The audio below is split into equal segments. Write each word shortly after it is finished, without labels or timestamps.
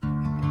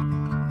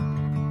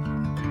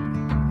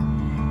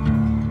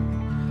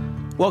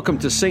Welcome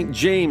to St.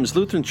 James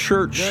Lutheran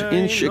Church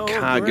in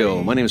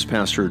Chicago. My name is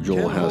Pastor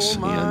Joel Hess,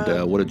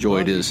 and what a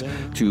joy it is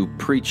to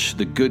preach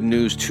the good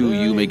news to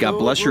you. May God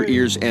bless your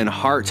ears and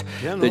heart,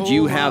 that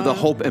you have the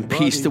hope and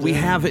peace that we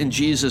have in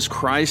Jesus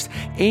Christ,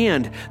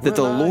 and that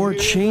the Lord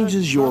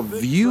changes your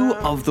view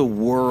of the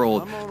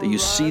world, that you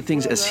see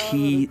things as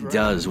He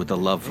does with the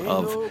love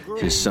of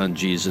His Son,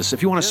 Jesus.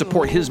 If you want to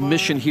support His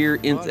mission here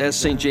at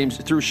St. James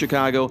through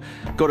Chicago,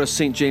 go to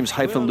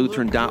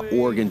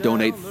stjames-lutheran.org and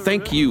donate.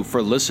 Thank you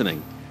for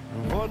listening.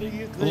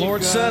 The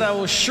Lord said, I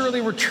will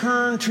surely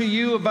return to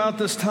you about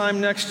this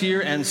time next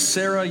year, and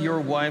Sarah, your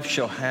wife,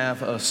 shall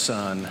have a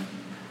son.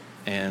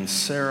 And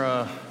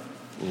Sarah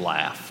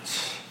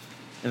laughed.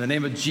 In the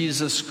name of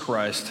Jesus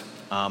Christ,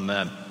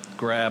 amen.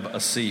 Grab a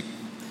seat,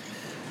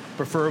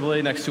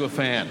 preferably next to a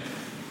fan.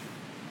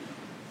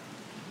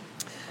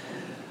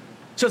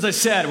 So as I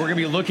said, we're going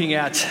to be looking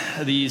at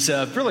these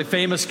really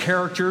famous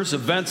characters,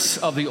 events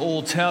of the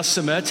Old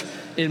Testament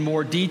in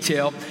more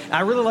detail. And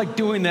I really like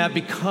doing that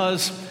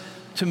because,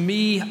 to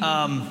me,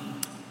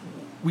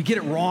 we get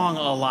it wrong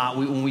a lot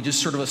when we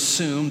just sort of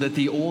assume that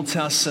the Old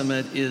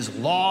Testament is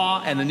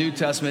law and the New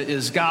Testament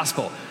is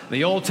gospel. In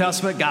the Old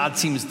Testament, God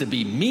seems to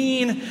be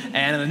mean,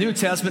 and in the New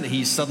Testament,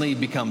 He suddenly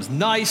becomes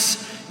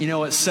nice,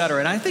 etc.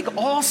 And I think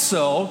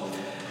also,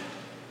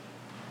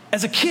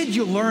 as a kid,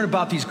 you learn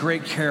about these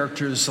great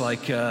characters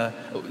like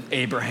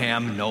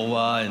Abraham,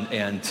 Noah,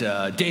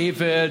 and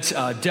David,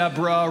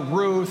 Deborah,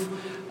 Ruth,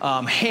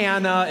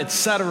 Hannah,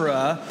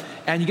 etc.,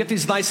 and you get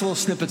these nice little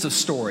snippets of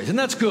stories, and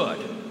that's good.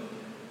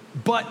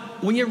 But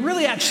when you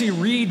really actually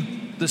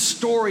read the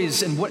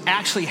stories and what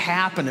actually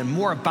happened and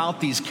more about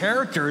these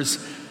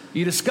characters,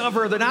 you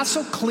discover they're not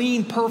so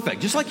clean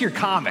perfect, just like your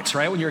comics,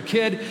 right? When you're a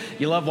kid,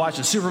 you love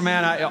watching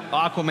Superman,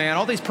 Aquaman,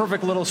 all these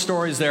perfect little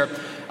stories there.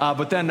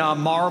 But then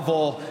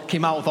Marvel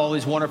came out with all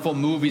these wonderful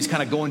movies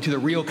kind of going to the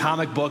real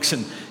comic books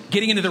and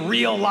getting into the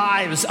real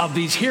lives of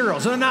these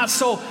heroes. They're not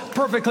so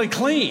perfectly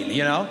clean,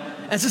 And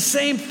it's the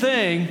same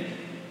thing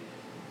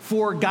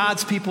for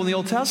God's people in the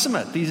Old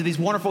Testament. These are these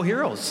wonderful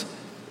heroes.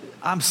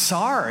 I'm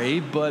sorry,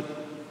 but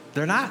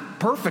they're not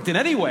perfect in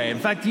any way. In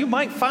fact, you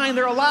might find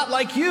they're a lot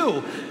like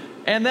you,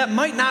 and that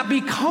might not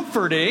be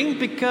comforting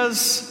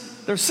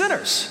because they're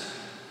sinners.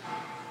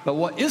 But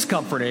what is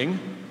comforting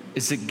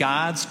is that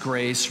God's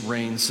grace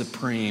reigns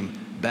supreme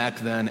back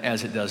then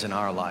as it does in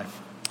our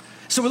life.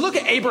 So we look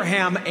at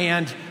Abraham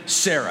and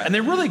Sarah, and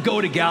they really go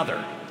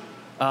together.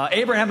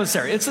 Abraham and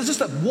Sarah. It's just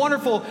a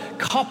wonderful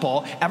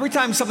couple. Every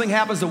time something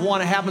happens to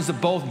one, it happens to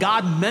both.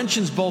 God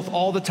mentions both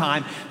all the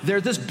time. They're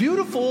this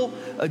beautiful,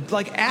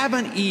 like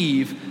Adam and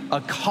Eve,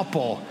 a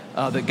couple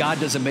that God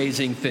does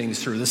amazing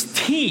things through. This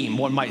team,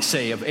 one might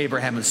say, of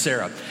Abraham and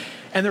Sarah.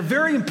 And they're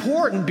very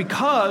important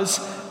because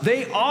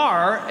they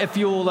are, if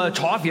you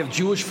have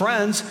Jewish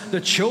friends, the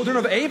children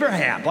of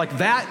Abraham. Like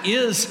that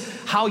is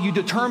how you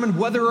determine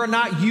whether or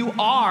not you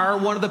are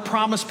one of the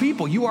promised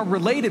people. You are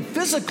related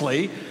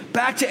physically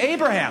back to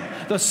Abraham,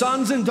 the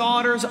sons and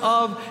daughters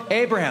of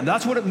Abraham.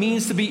 That's what it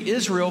means to be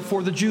Israel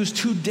for the Jews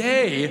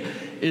today,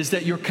 is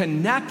that you're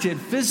connected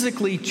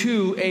physically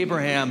to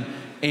Abraham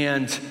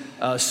and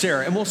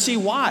Sarah. And we'll see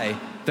why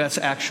that's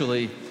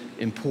actually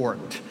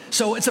important.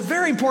 So it's a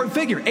very important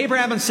figure,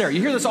 Abraham and Sarah.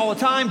 You hear this all the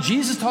time.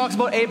 Jesus talks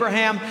about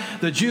Abraham.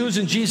 The Jews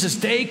in Jesus'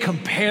 day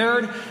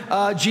compared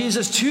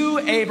Jesus to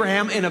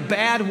Abraham in a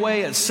bad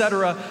way,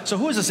 etc. So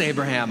who is this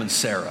Abraham and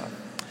Sarah?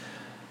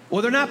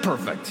 Well, they're not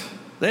perfect.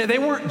 They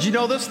weren't, do you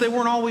know this? They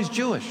weren't always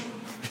Jewish.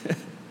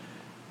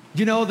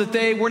 You know that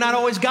they were not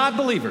always God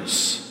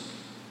believers.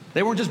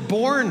 They weren't just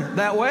born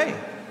that way.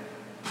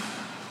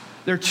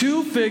 They're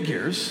two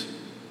figures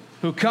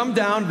who come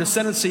down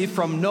descendancy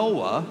from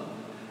Noah.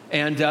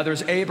 And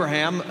there's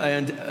Abraham,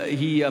 and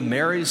he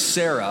marries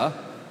Sarah.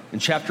 In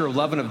chapter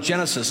 11 of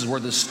Genesis is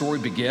where this story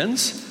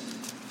begins.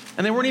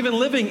 And they weren't even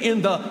living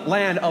in the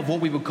land of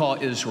what we would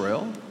call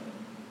Israel.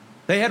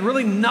 They had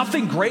really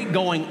nothing great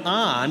going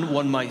on,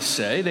 one might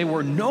say. They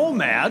were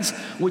nomads,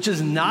 which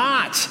is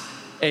not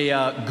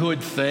a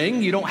good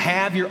thing. You don't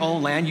have your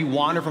own land. You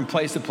wander from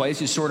place to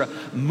place. You sort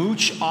of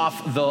mooch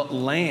off the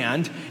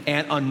land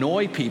and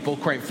annoy people,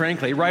 quite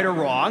frankly, right or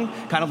wrong.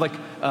 Kind of like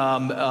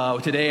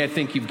today, I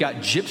think you've got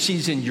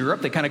gypsies in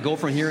Europe. They kind of go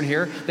from here and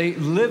here. They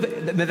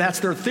live,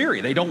 that's their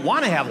theory. They don't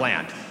want to have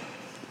land.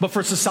 But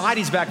for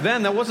societies back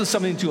then, that wasn't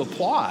something to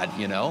applaud,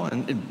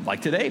 and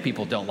like today,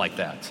 people don't like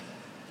that.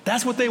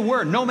 That's what they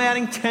were,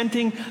 nomading,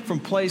 tenting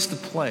from place to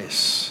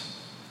place.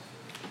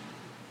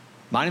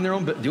 Minding their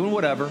own, doing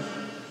whatever.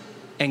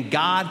 And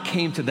God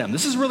came to them.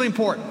 This is really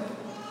important.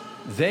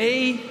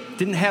 They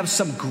didn't have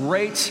some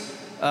great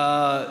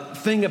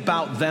thing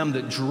about them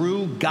that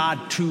drew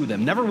God to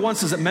them. Never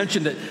once is it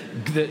mentioned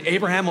that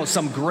Abraham was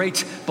some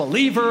great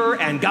believer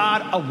and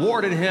God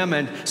awarded him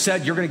and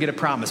said, you're going to get a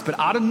promise. But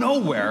out of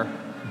nowhere,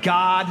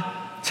 God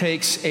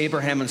takes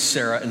Abraham and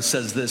Sarah and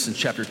says this in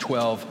chapter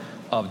 12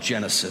 of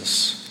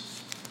Genesis.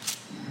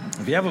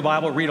 If you have a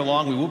Bible, read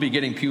along. We will be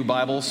getting pew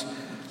Bibles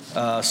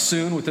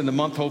soon, within the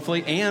month,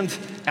 hopefully, and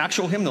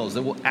actual hymnals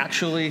that we'll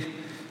actually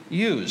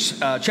use.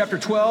 Chapter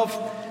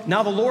 12,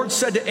 now the Lord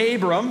said to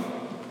Abram,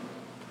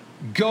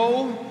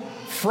 go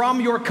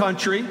from your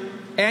country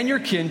and your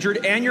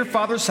kindred and your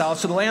father's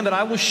house to the land that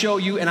I will show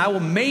you, and I will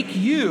make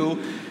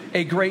you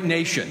a great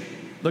nation.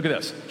 Look at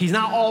this. He's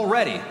not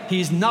already.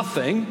 He's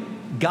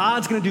nothing.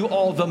 God's going to do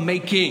all the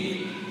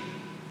making.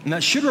 And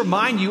that should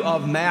remind you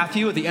of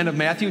Matthew. At the end of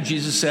Matthew,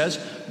 Jesus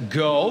says,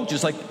 go,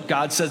 just like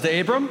God says to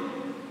Abram,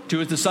 to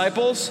his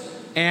disciples,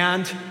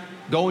 and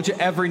go into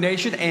every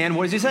nation. And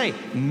what does he say?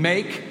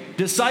 Make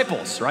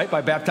disciples, right?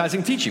 By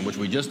baptizing, teaching, which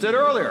we just did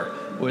earlier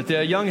with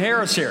young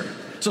Harris here.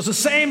 So it's the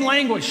same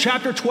language,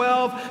 chapter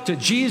 12 to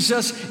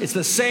Jesus. It's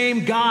the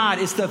same God.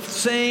 It's the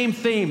same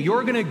theme.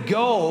 You're going to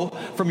go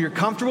from your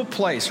comfortable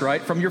place,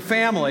 right, from your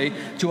family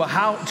to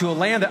a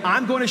land that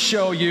I'm going to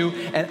show you,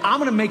 and I'm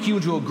going to make you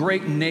into a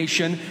great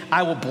nation.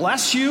 I will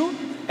bless you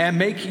and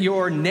make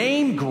your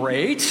name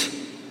great,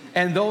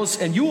 and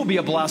you will be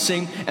a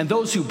blessing. And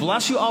those who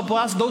bless you, I'll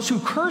bless. Those who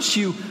curse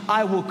you,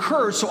 I will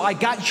curse. So I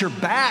got your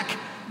back,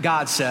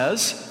 God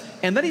says.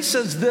 And then he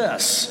says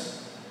this.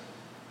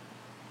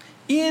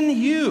 In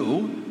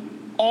you,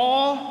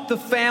 all the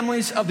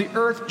families of the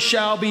earth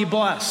shall be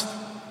blessed.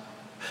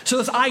 So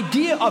this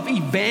idea of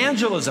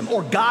evangelism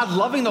or God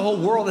loving the whole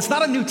world, it's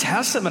not a New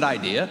Testament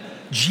idea.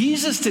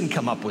 Jesus didn't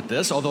come up with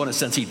this, although in a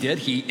sense he did.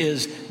 He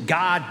is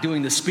God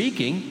doing the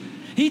speaking.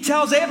 He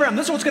tells Abraham,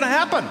 this is what's going to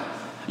happen.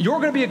 You're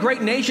going to be a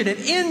great nation, and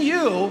in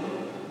you,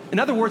 in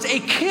other words, a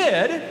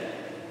kid,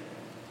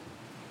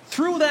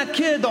 through that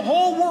kid, the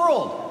whole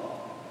world,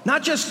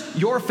 not just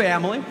your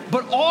family,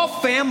 but all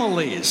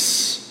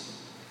families,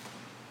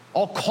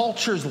 all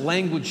cultures,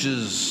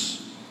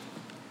 languages,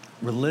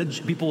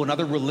 people in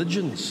other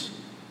religions,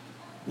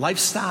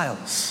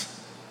 lifestyles,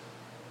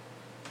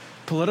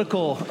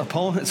 political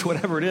opponents,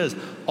 whatever it is,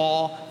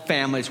 all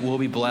families will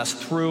be blessed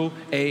through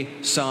a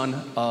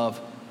son of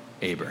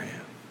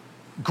Abraham.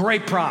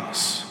 Great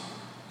promise.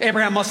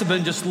 Abraham must have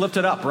been just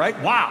lifted up, right?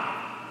 Wow.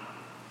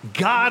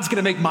 God's going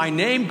to make my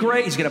name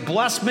great. He's going to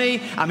bless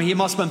me. I mean, he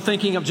must have been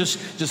thinking of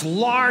just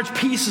large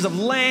pieces of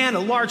land, a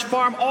large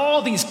farm,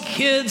 all these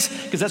kids,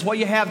 because that's why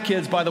you have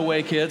kids, by the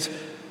way, kids.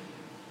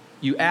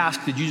 You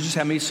ask, did you just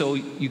have me so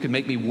you could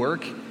make me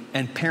work?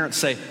 And parents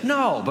say,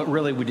 no, but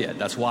really we did.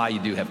 That's why you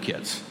do have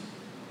kids.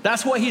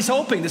 That's what he's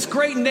hoping. This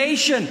great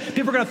nation.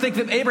 People are going to think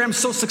that Abraham's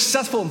so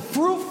successful and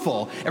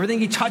fruitful. Everything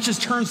he touches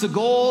turns to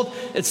gold,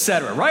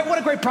 etc. Right? What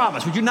a great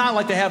promise. Would you not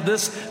like to have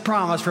this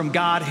promise from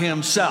God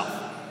himself?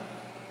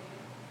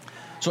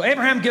 So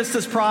Abraham gets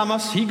this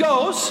promise. He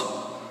goes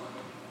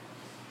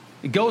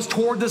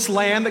toward this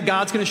land that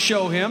God's going to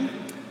show him.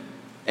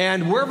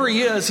 And wherever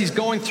he is, he's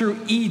going through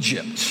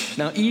Egypt.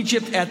 Now,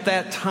 Egypt at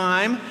that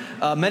time,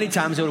 many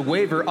times it would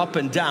waver up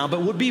and down,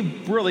 but would be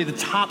really the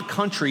top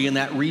country in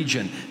that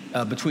region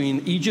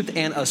between Egypt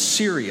and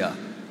Assyria.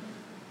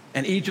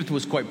 And Egypt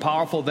was quite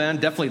powerful then,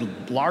 definitely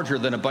larger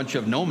than a bunch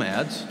of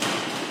nomads.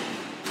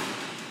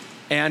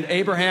 And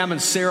Abraham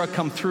and Sarah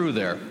come through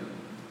there.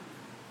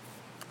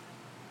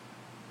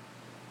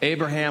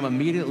 Abraham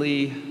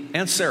immediately,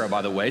 and Sarah,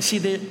 by the way, see,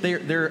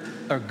 they're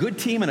a good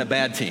team and a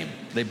bad team.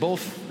 They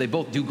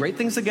both do great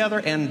things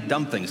together and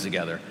dumb things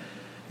together.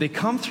 They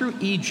come through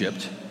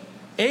Egypt.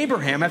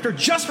 Abraham, after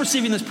just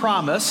receiving this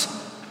promise,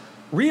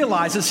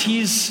 realizes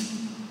he's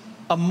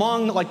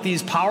among like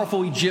these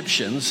powerful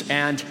Egyptians,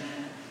 and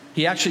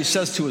he actually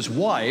says to his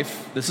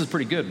wife, this is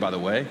pretty good, by the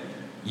way,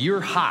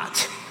 you're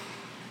hot.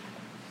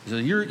 So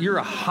you're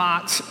a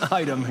hot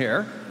item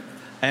here,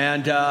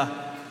 and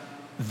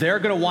they're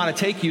going to want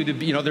to take you to,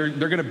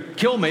 they're going to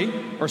kill me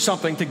or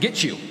something to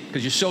get you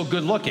because you're so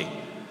good looking.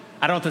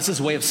 I don't know if this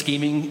is a way of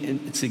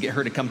scheming to get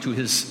her to come to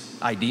his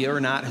idea or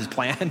not, his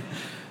plan,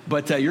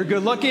 but you're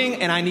good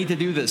looking and I need to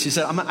do this. He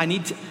said,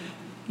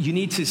 you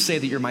need to say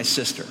that you're my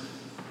sister.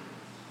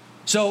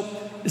 So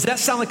does that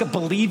sound like a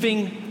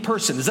believing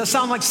person? Does that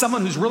sound like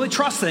someone who's really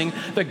trusting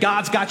that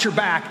God's got your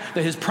back,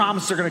 that his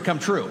promises are going to come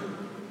true?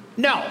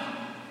 No.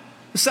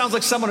 It sounds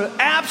like someone who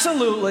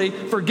absolutely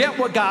forget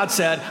what God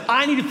said.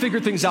 I need to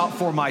figure things out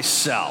for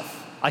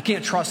myself. I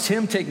can't trust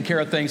him taking care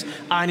of things.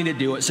 I need to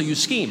do it. So you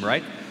scheme,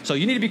 right? So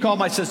you need to be called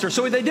my sister.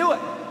 So they do it.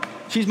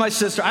 She's my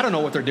sister. I don't know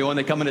what they're doing.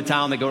 They come into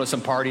town. They go to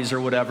some parties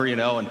or whatever,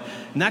 And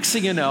next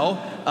thing you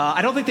know,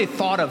 I don't think they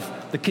thought of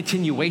the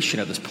continuation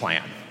of this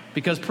plan.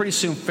 Because pretty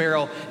soon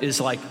Pharaoh is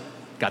like,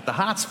 got the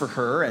hots for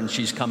her. And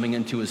she's coming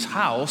into his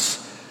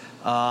house.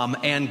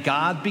 And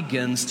God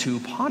begins to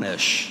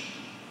punish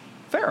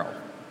Pharaoh.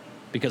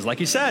 Because like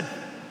he said,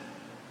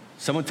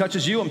 someone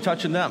touches you, I'm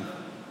touching them.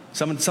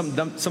 Someone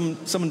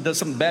does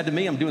something bad to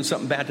me, I'm doing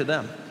something bad to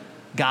them.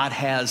 God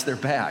has their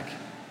back.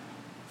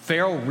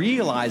 Pharaoh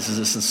realizes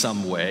this in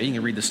some way. You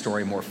can read the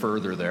story more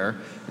further there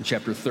in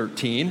chapter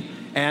 13.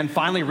 And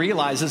finally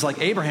realizes, like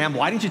Abraham,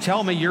 why didn't you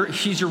tell me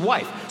she's your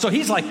wife? So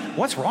he's like,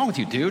 what's wrong with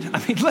you, dude?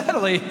 I mean,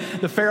 literally,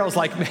 the Pharaoh's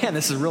like, man,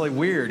 this is really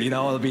weird.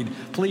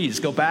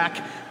 Please go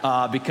back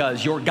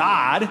because your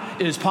God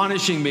is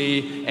punishing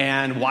me.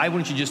 And why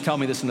wouldn't you just tell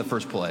me this in the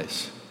first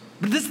place?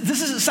 But this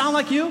doesn't sound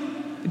like you.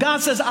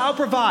 God says, I'll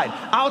provide.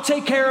 I'll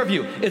take care of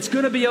you. It's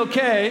going to be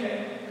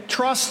okay.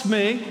 Trust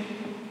me.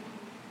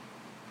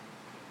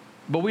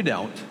 but we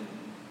don't.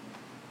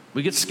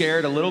 We get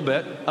scared a little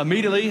bit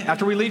immediately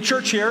after we leave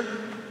church here,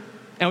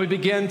 and we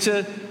begin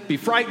to be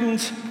frightened,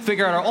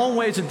 figure out our own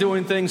ways of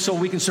doing things so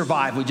we can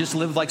survive. We just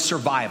live like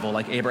survival,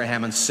 like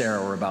Abraham and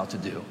Sarah were about to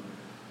do.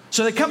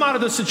 So they come out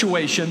of this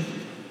situation.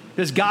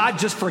 Does God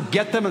just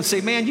forget them and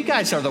say, man, you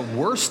guys are the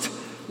worst,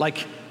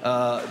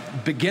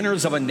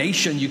 beginners of a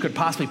nation you could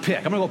possibly pick.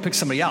 I'm going to go pick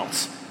somebody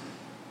else.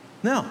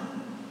 No.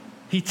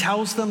 He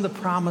tells them the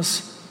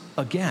promise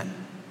again.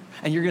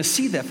 And you're going to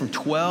see that from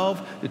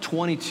 12 to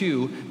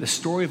 22, the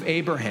story of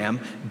Abraham.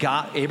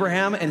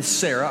 Abraham and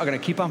Sarah are going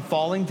to keep on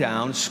falling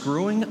down,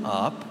 screwing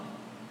up,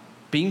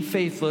 being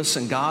faithless,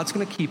 and God's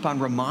going to keep on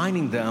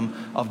reminding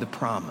them of the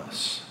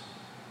promise.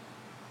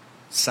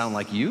 Sound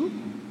like you?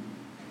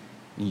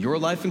 In your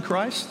life in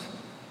Christ?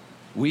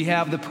 We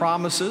have the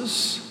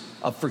promises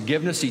of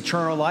forgiveness,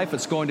 eternal life.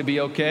 It's going to be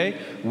okay.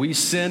 We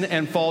sin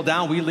and fall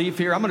down. We leave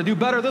here. I'm going to do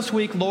better this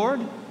week, Lord.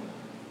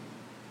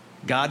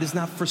 God does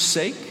not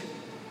forsake.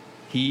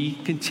 He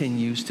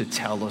continues to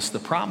tell us the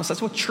promise.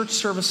 That's what church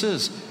service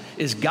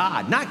is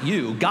God, not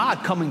you.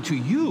 God coming to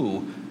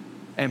you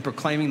and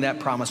proclaiming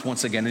that promise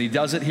once again. And he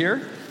does it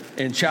here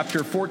in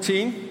chapter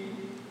 14.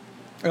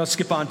 Let's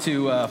skip on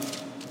to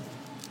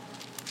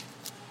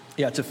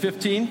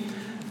 15.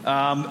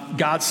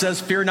 God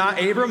says, fear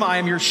not, Abram, I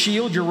am your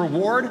shield. Your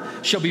reward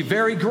shall be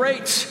very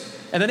great.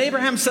 And then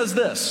Abraham says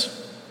this.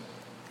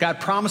 God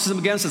promises him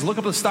again, says, look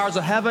up at the stars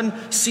of heaven,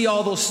 see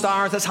all those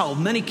stars. That's how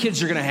many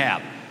kids you're going to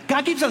have.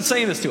 God keeps on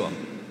saying this to him.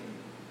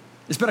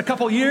 It's been a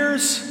couple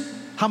years.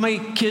 How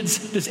many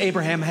kids does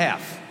Abraham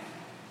have?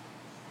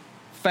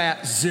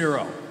 Fat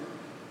 0.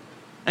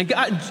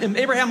 And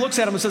Abraham looks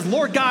at him and says,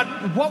 Lord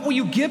God, what will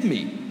you give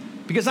me?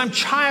 Because I'm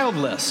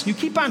childless. You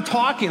keep on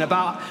talking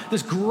about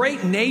this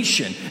great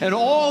nation and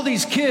all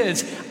these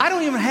kids. I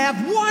don't even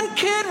have one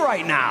kid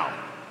right now.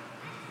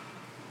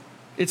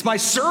 It's my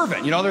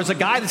servant. There's a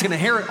guy that's going to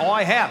inherit all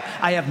I have.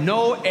 I have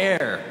no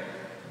heir.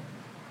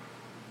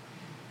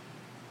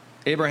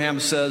 Abraham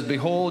says,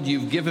 behold,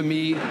 you've given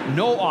me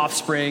no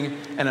offspring,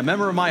 and a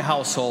member of my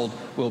household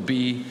will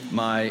be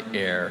my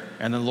heir.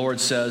 And the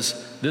Lord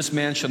says, this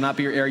man shall not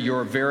be your heir,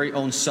 your very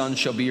own son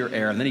shall be your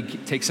heir. And then he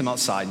takes him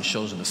outside and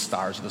shows him the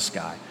stars of the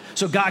sky.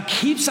 So God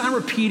keeps on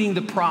repeating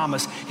the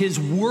promise. His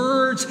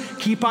words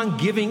keep on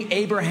giving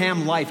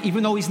Abraham life.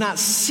 Even though he's not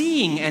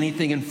seeing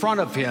anything in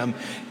front of him,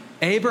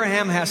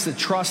 Abraham has to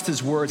trust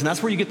his words. And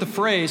that's where you get the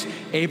phrase,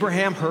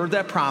 Abraham heard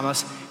that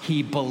promise,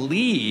 he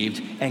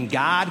believed, and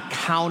God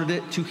counted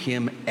it to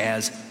him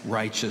as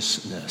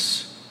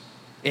righteousness.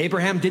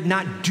 Abraham did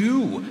not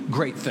do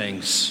great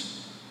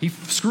things. He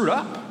screwed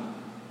up.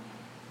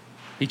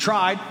 He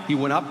tried, he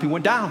went up, he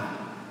went down,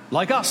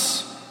 like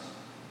us.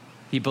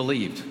 He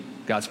believed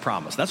God's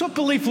promise. That's what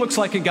belief looks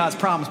like in God's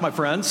promise, my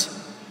friends.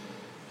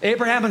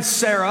 Abraham and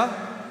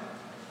Sarah,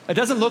 it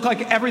doesn't look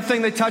like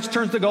everything they touch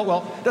turns to gold.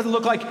 Well, it doesn't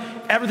look like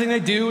everything they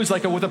do is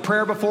like with a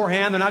prayer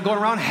beforehand. They're not going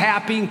around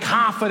happy and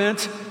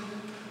confident.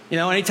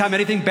 Anytime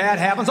anything bad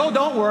happens, oh,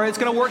 don't worry, it's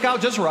going to work out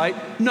just right.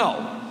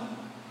 No.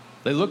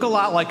 They look a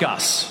lot like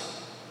us.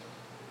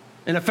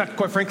 In effect,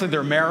 quite frankly,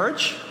 their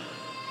marriage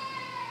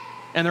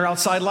and their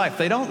outside life.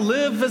 They don't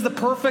live as the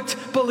perfect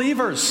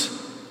believers.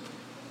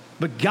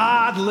 But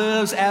God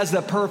lives as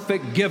the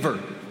perfect giver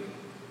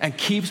and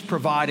keeps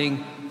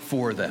providing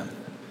for them.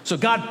 So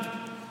God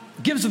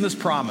gives them this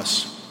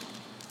promise.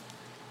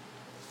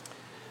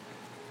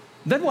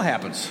 Then what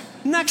happens?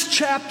 Next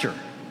chapter.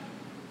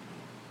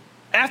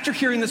 After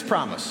hearing this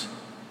promise,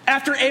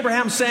 after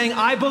Abraham saying,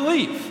 I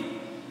believe,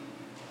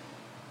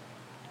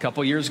 a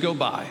couple years go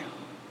by.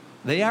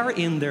 They are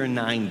in their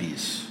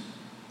 90s.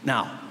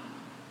 Now,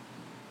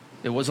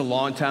 it was a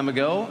long time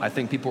ago. I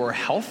think people were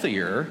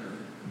healthier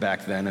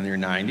back then in their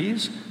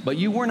 90s, but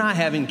you were not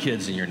having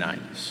kids in your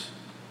 90s.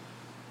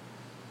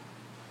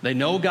 They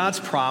know God's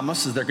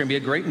promise is they're going to be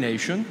a great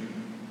nation.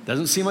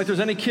 Doesn't seem like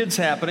there's any kids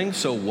happening,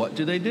 so what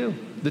do?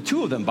 The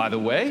two of them, by the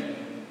way.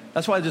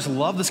 That's why I just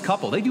love this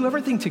couple. They do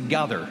everything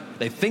together.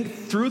 They think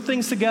through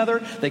things together.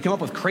 They come up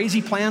with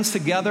crazy plans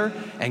together.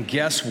 And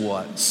guess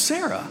what?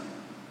 Sarah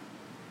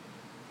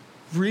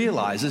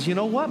realizes, you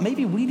know what?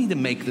 Maybe we need to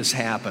make this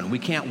happen. We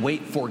can't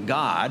wait for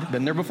God.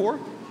 Been there before?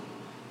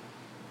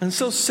 And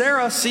so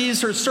Sarah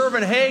sees her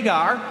servant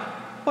Hagar.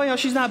 Well,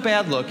 she's not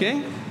bad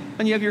looking.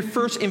 And you have your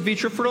first in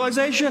vitro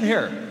fertilization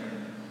here.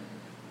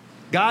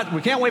 God,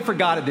 we can't wait for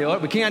God to do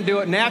it. We can't do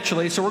it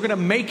naturally, so we're going to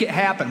make it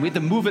happen. We have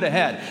to move it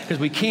ahead because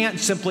we can't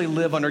simply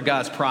live under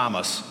God's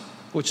promise,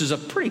 which is a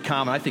pretty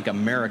common, I think,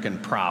 American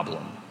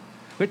problem.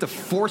 We have to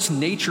force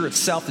nature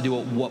itself to do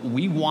what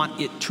we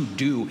want it to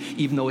do,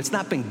 even though it's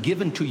not been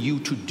given to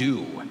you to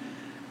do.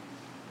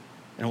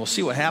 And we'll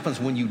see what happens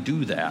when you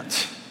do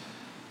that.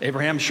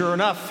 Abraham, sure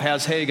enough,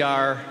 has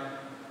Hagar.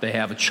 They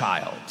have a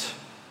child.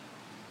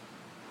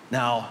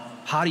 Now,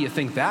 how do you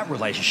think that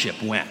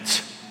relationship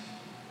went?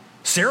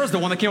 Sarah's the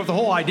one that came up with the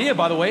whole idea,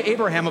 by the way.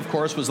 Abraham, of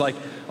course, was like,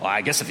 well,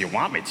 I guess if you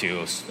want me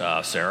to,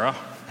 Sarah.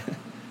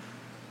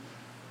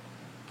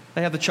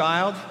 They have the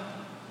child.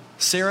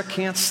 Sarah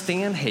can't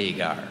stand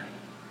Hagar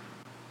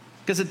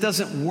because it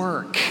doesn't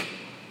work.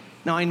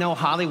 Now, I know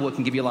Hollywood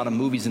can give you a lot of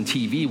movies and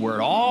TV where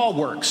it all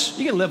works.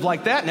 You can live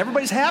like that and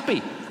everybody's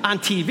happy. On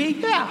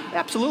TV, yeah,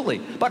 absolutely.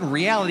 But in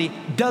reality,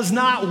 it does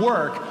not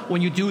work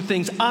when you do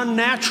things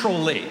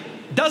unnaturally.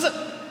 Doesn't.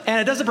 And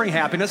it doesn't bring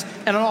happiness,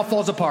 and it all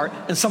falls apart,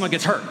 and someone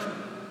gets hurt.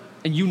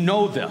 And you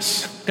know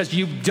this because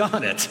you've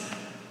done it.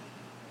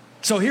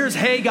 So here's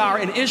Hagar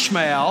and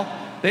Ishmael.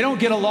 They don't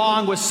get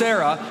along with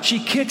Sarah.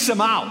 She kicks them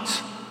out,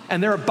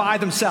 and they're by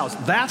themselves.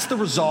 That's the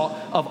result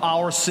of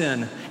our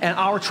sin and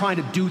our trying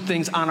to do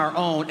things on our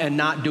own and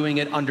not doing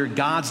it under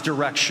God's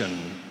direction.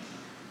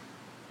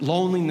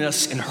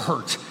 Loneliness and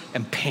hurt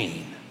and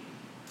pain.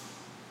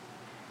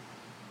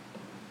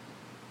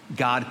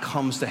 God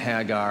comes to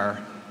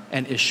Hagar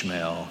and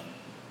Ishmael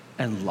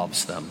and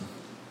loves them.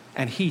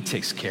 And he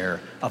takes care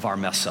of our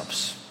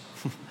mess-ups.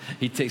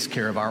 He takes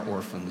care of our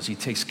orphans. He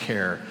takes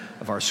care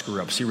of our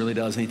screw-ups. He really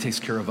does, and he takes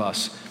care of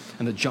us.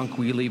 And the junk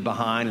we leave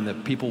behind and the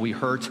people we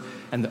hurt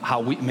and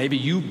maybe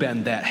you've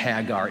been that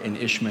Hagar and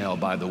Ishmael,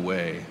 by the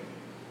way.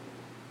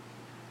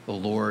 The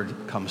Lord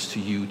comes to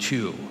you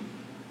too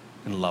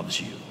and loves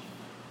you.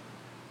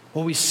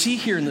 What we see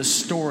here in this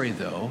story,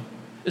 though,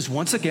 is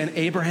once again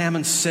Abraham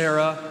and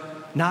Sarah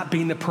not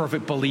being the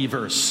perfect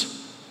believers.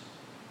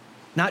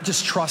 Not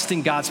just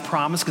trusting God's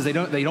promise because they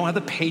don't have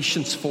the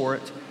patience for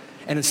it,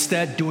 and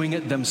instead doing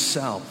it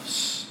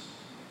themselves.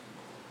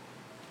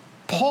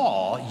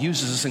 Paul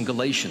uses this in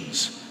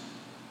Galatians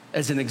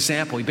as an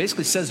example. He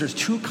basically says there's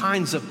two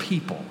kinds of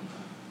people.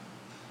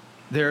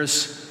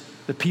 There's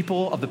the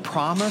people of the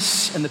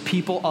promise and the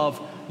people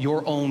of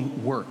your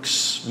own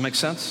works. Does that make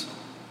sense?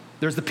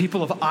 There's the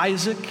people of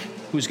Isaac,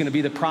 who's going to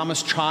be the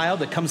promised child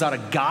that comes out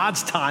of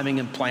God's timing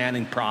and plan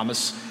and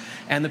promise,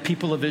 and the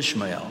people of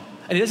Ishmael.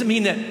 And it doesn't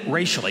mean that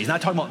racially. He's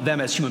not talking about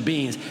them as human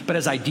beings, but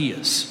as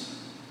ideas.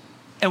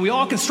 And we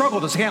all can struggle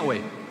with this, can't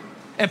we?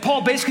 And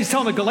Paul basically is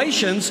telling the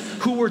Galatians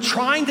who were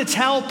trying to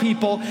tell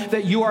people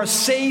that you are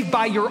saved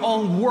by your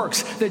own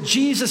works, that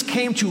Jesus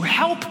came to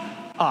help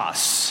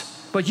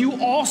us, but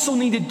you also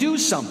need to do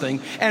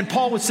something. And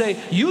Paul would say,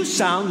 you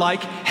sound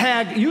like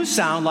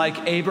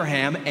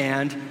Abraham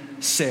and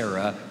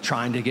Sarah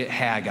trying to get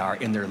Hagar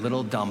in their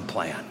little dumb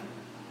plan.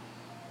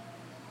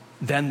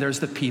 Then there's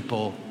the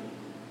people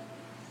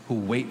who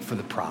wait for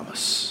the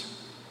promise.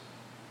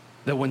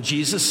 That when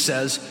Jesus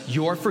says,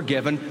 you're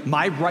forgiven,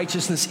 my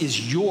righteousness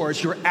is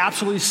yours, you're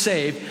absolutely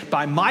saved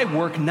by my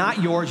work,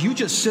 not yours, you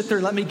just sit there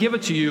and let me give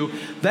it to you.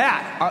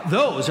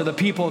 Those are the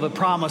people of the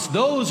promise.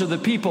 Those are the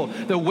people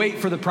that wait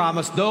for the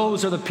promise.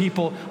 Those are the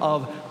people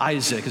of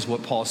Isaac, is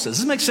what Paul says. Does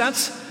this make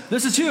sense?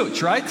 This is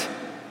huge, right?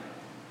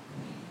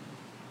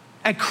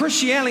 And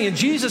Christianity and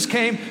Jesus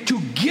came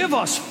to give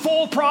us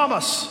full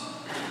promise.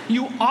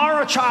 You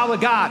are a child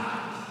of God.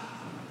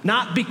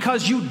 Not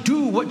because you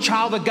do what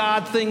child of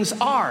God things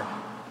are.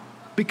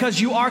 Because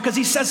you are, because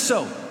he says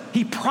so.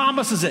 He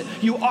promises it.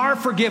 You are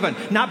forgiven.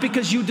 Not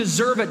because you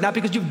deserve it. Not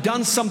because you've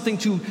done something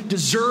to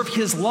deserve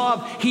his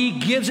love. He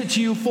gives it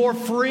to you for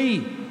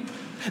free.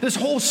 This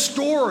whole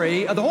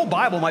story, the whole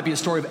Bible might be a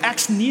story of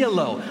ex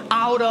nihilo,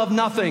 out of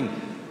nothing.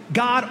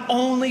 God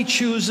only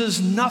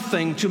chooses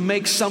nothing to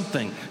make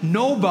something.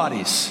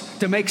 Nobodies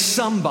to make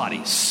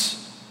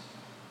somebodies.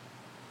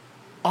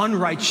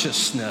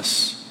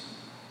 Unrighteousness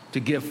to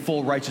give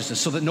full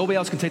righteousness so that nobody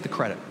else can take the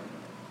credit.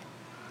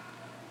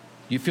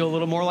 You feel a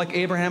little more like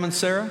Abraham and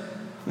Sarah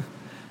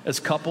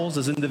as couples,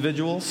 as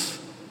individuals?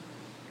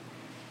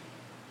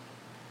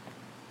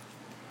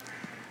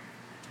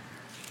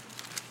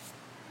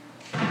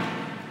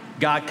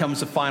 God comes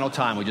the final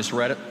time. We just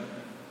read it.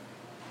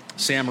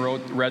 Sam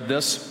read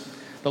this.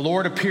 The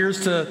Lord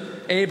appears to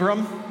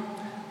Abram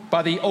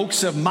by the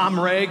oaks of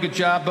Mamre. Good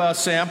job,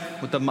 Sam,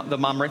 with the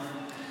Mamre.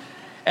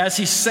 As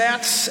he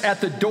sat at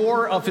the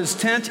door of his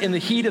tent in the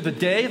heat of the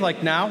day,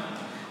 like now,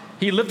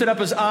 he lifted up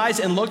his eyes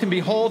and looked, and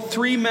behold,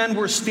 3 men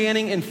were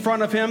standing in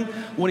front of him.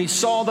 When he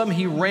saw them,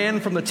 he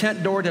ran from the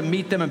tent door to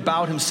meet them and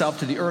bowed himself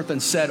to the earth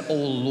and said, O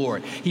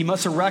Lord. He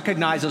must have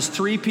recognized those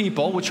 3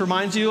 people, which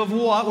reminds you of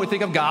what? When we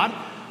think of God,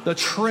 the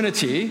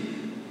Trinity.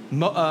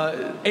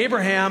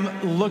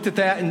 Abraham looked at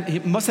that, and he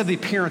must have the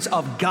appearance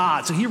of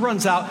God. So he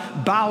runs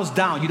out, bows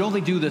down. You'd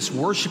only do this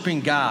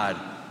worshiping God.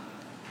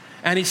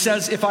 And he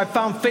says, if I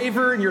found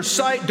favor in your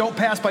sight, don't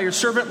pass by your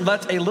servant.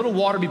 Let a little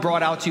water be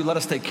brought out to you. Let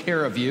us take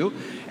care of you.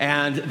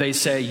 And they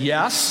say,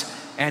 yes.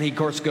 And he, of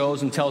course,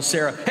 goes and tells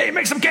Sarah, hey,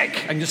 make some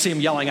cake. I can just see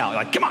him yelling out,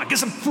 like, come on, get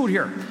some food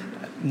here.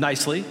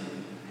 Nicely.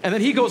 And then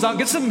he goes out and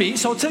gets some meat.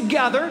 So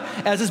together,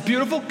 as this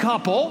beautiful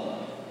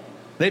couple,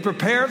 they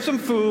prepared some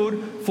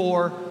food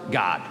for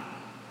God.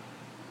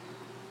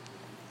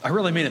 I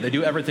really mean it. They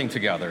do everything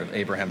together,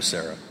 Abraham and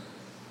Sarah.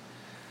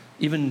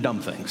 Even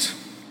dumb things.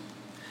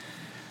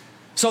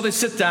 So they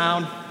sit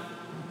down,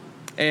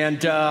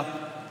 and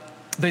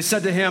they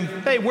said to him,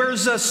 hey,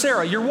 where's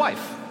Sarah, your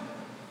wife?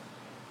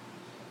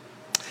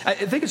 I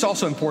think it's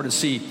also important to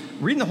see,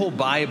 reading the whole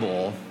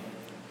Bible,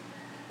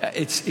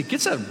 it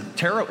gets a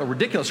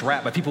ridiculous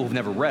rap by people who've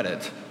never read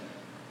it.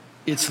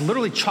 It's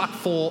literally chock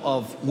full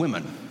of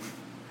women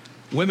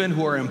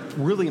who are a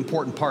really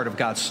important part of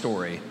God's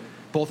story.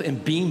 both in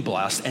being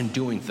blessed and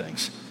doing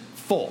things.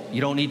 Full.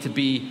 You don't need to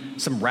be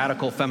some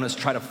radical feminist,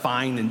 try to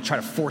find and try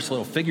to force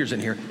little figures in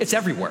here. It's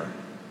everywhere.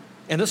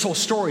 And this whole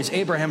story is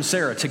Abraham and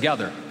Sarah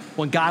together.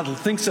 When God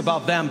thinks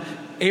about them,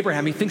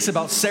 Abraham, he thinks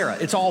about Sarah.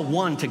 It's all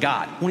one to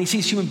God. When he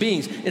sees human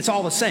beings, it's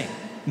all the same.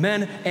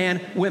 Men and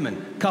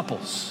women,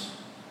 couples.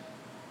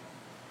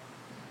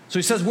 So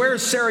he says, where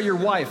is Sarah, your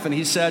wife? And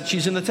he said,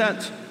 she's in the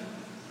tent.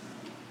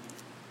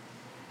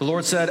 The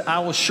Lord said, I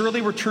will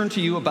surely return to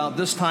you about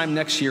this time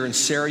next year, and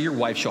Sarah, your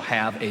wife, shall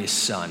have a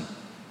son.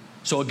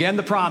 So again,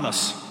 the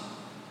promise.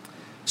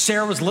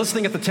 Sarah was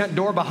listening at the tent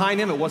door behind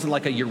him. It wasn't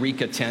like a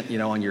Eureka tent,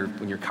 when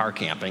you're car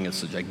camping.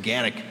 It's a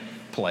gigantic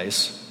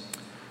place.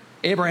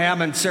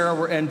 Abraham and Sarah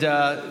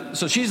were,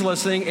 so she's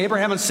listening.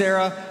 Abraham and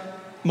Sarah,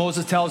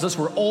 Moses tells us,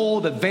 were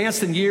old,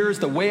 advanced in years.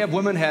 The way of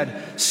women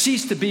had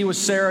ceased to be with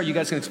Sarah. You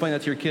guys can explain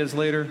that to your kids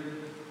later.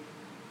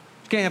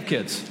 You can't have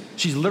kids.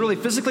 She's literally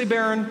physically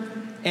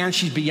barren, and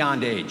she's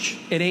beyond age.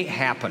 It ain't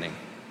happening.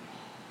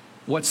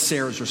 What's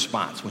Sarah's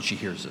response when she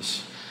hears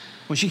this?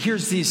 When she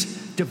hears these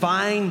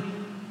divine,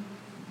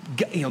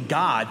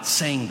 God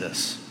saying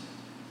this,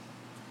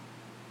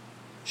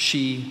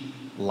 she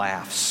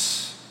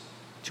laughs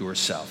to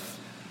herself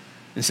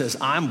and says,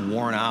 I'm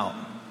worn out,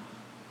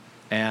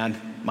 and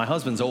my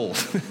husband's old.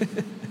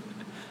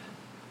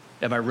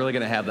 Am I really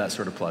going to have that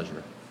sort of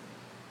pleasure?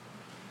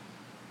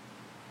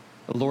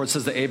 The Lord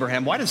says to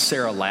Abraham, why does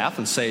Sarah laugh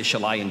and say,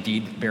 shall I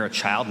indeed bear a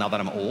child now that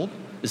I'm old?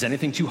 Is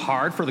anything too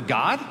hard for the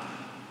God?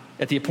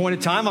 At the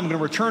appointed time, I'm going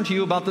to return to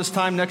you about this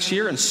time next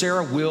year, and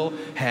Sarah will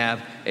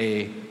have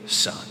a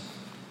son.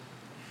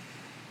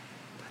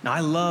 Now, I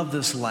love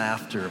this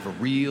laughter of a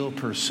real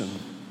person,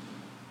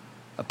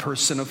 a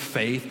person of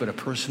faith, but a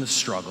person of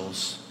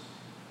struggles,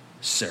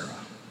 Sarah.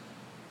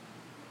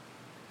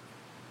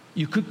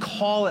 You could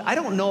call it, I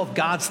don't know if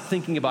God's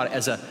thinking about it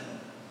as a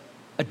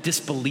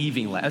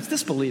disbelieving laugh. It's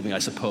disbelieving, I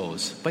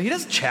suppose, but he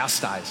doesn't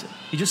chastise it.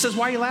 He just says,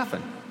 why are you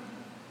laughing?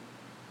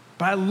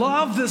 But I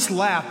love this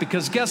laugh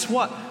because guess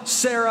what?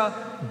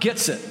 Sarah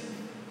gets it.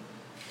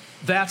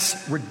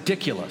 That's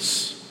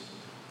ridiculous.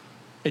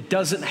 It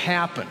doesn't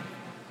happen.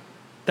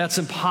 That's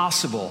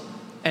impossible.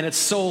 And it's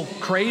so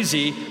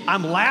crazy,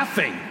 I'm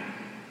laughing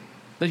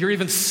that you're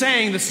even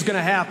saying this is going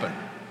to happen.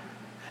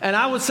 And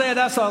I would say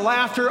that's a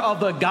laughter of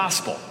the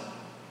gospel.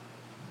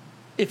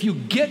 If you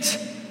get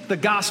the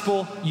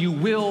gospel, you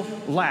will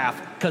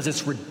laugh because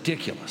it's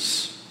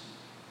ridiculous.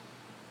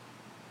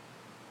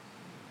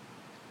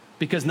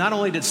 Because not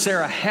only did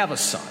Sarah have a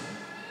son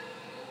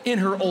in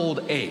her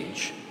old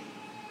age,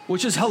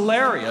 which is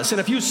hilarious.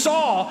 And if you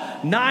saw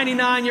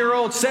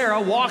 99-year-old Sarah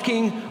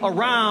walking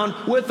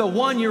around with a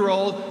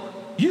 1-year-old,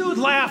 you'd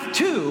laugh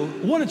too,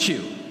 wouldn't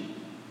you?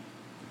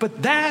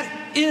 But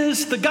that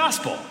is the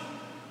gospel.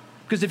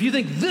 Because if you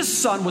think this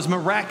son was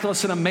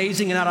miraculous and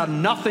amazing and out of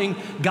nothing,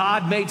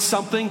 God made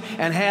something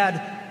and had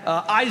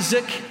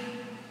Isaac,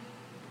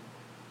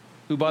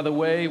 who, by the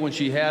way, when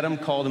she had him,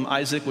 called him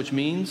Isaac, which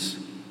means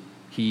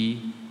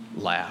he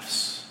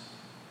laughs.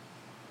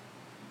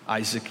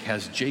 Isaac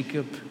has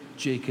Jacob,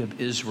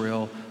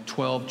 Israel,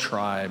 12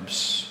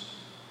 tribes.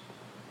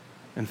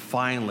 And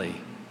finally,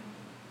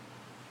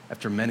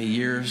 after many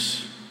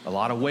years, a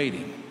lot of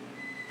waiting,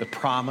 the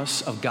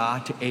promise of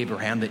God to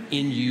Abraham that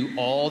in you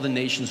all the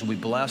nations will be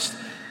blessed,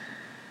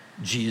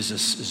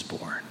 Jesus is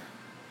born.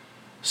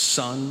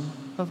 Son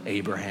of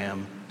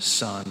Abraham,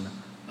 son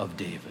of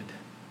David.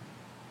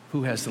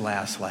 Who has the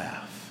last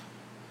laugh?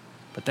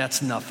 But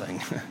that's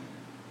nothing.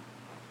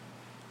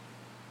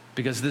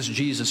 Because this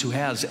Jesus who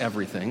has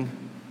everything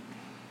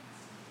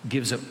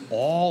gives it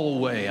all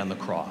away on the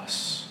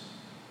cross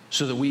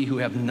so that we who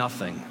have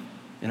nothing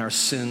in our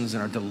sins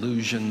and our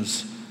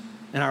delusions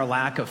and our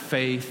lack of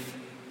faith,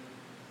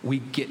 we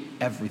get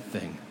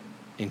everything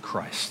in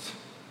Christ.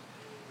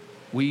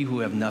 We who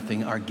have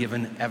nothing are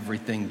given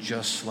everything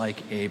just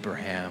like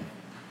Abraham.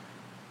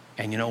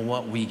 And you know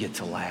what? We get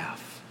to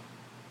laugh.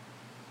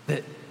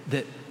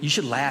 That you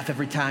should laugh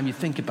every time you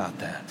think about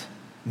that.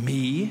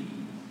 Me,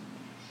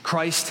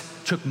 Christ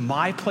took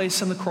my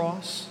place on the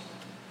cross.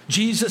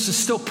 Jesus is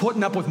still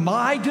putting up with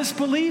my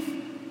disbelief.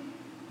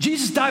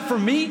 Jesus died for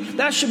me.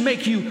 That should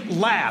make you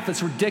laugh.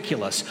 It's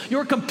ridiculous.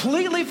 You're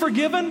completely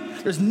forgiven.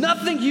 There's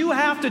nothing you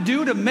have to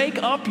do to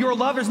make up your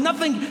love. There's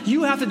nothing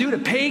you have to do to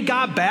pay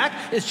God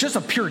back. It's just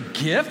a pure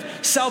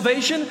gift.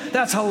 Salvation,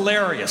 that's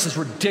hilarious. It's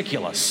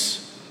ridiculous.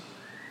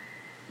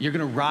 You're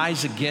going to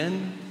rise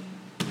again.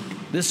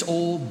 This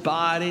old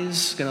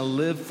body's going to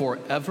live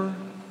forever.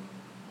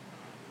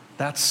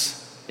 That's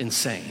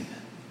insane.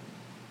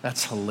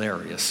 That's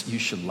hilarious. You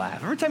should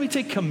laugh. Every time you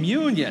take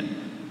communion,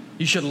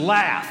 you should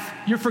laugh.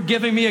 You're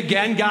forgiving me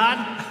again,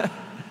 God?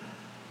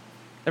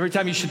 Every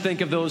time you should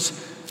think of those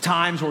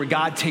times where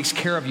God takes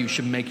care of you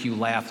should make you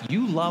laugh.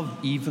 You love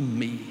even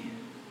me.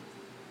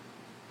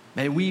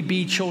 May we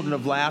be children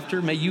of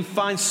laughter. May you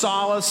find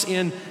solace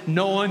in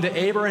knowing that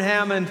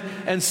Abraham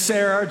and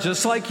Sarah,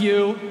 just like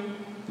you,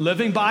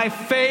 living by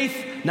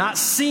faith, not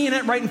seeing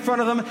it right in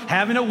front of them,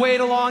 having to wait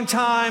a long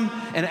time,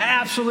 and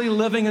absolutely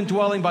living and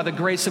dwelling by the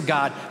grace of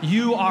God.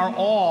 You are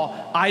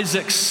all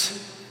Isaacs,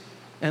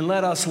 and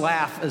let us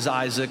laugh as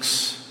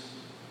Isaacs.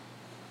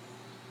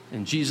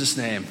 In Jesus'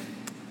 name,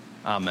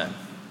 amen.